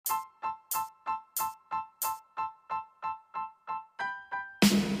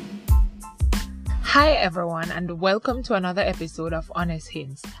Hi everyone, and welcome to another episode of Honest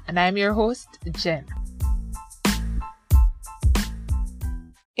Hints, and I'm your host, Jen.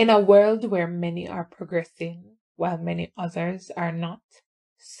 In a world where many are progressing while many others are not,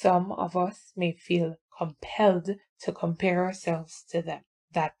 some of us may feel compelled to compare ourselves to them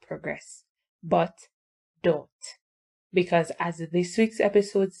that progress, but don't. Because as this week's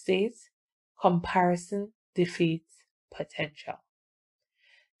episode says, comparison defeats potential.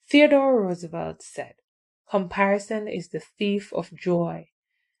 Theodore Roosevelt said, "Comparison is the thief of joy."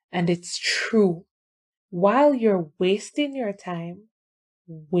 And it's true. While you're wasting your time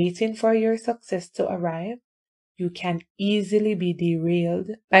waiting for your success to arrive, you can easily be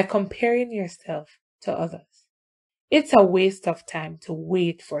derailed by comparing yourself to others. It's a waste of time to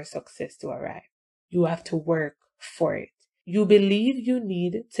wait for success to arrive. You have to work for it. You believe you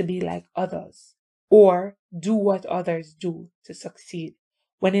need to be like others or do what others do to succeed,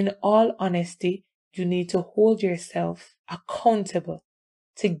 when in all honesty, you need to hold yourself accountable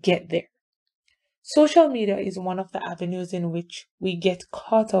to get there. Social media is one of the avenues in which we get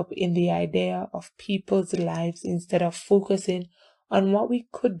caught up in the idea of people's lives instead of focusing on what we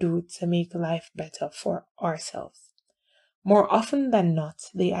could do to make life better for ourselves. More often than not,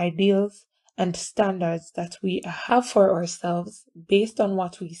 the ideals and standards that we have for ourselves based on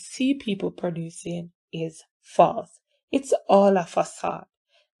what we see people producing is false. It's all a facade.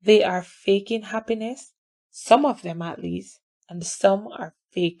 They are faking happiness, some of them at least, and some are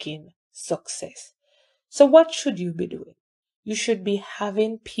faking success. So what should you be doing? You should be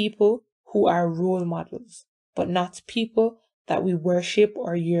having people who are role models, but not people that we worship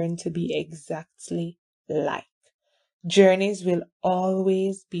or yearn to be exactly like. Journeys will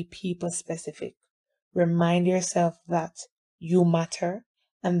always be people specific. Remind yourself that you matter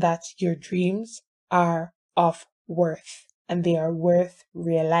and that your dreams are of worth and they are worth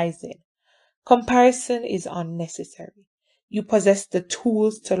realizing. Comparison is unnecessary. You possess the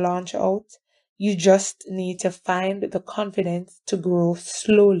tools to launch out. You just need to find the confidence to grow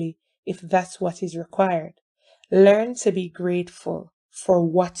slowly if that's what is required. Learn to be grateful for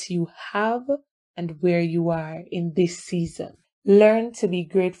what you have and where you are in this season. Learn to be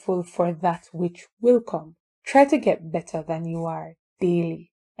grateful for that which will come. Try to get better than you are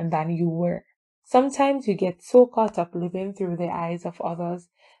daily and than you were. Sometimes you get so caught up living through the eyes of others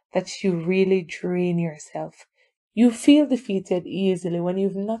that you really drain yourself. You feel defeated easily when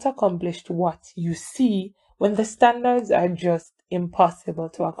you've not accomplished what you see when the standards are just impossible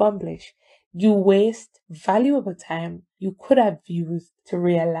to accomplish. You waste valuable time you could have used to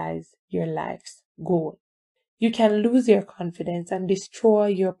realize your life's goal. You can lose your confidence and destroy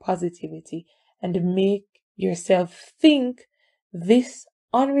your positivity and make yourself think this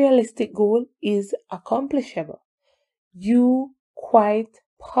unrealistic goal is accomplishable. You quite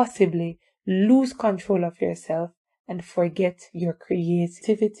possibly lose control of yourself and forget your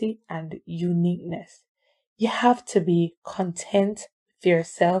creativity and uniqueness. You have to be content with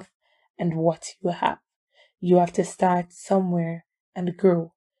yourself and what you have. You have to start somewhere and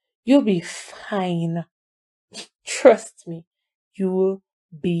grow. You'll be fine. Trust me, you'll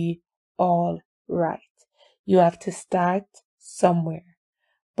be all right. You have to start somewhere,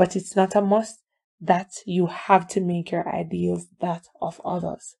 but it's not a must that you have to make your ideals that of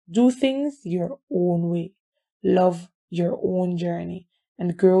others. Do things your own way, love your own journey,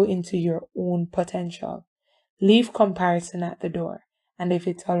 and grow into your own potential. Leave comparison at the door, and if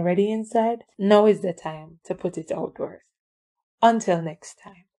it's already inside, now is the time to put it outdoors. Until next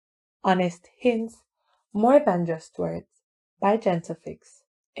time, Honest Hints, more than just words, by Gentlefix,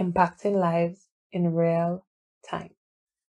 impacting lives in real time.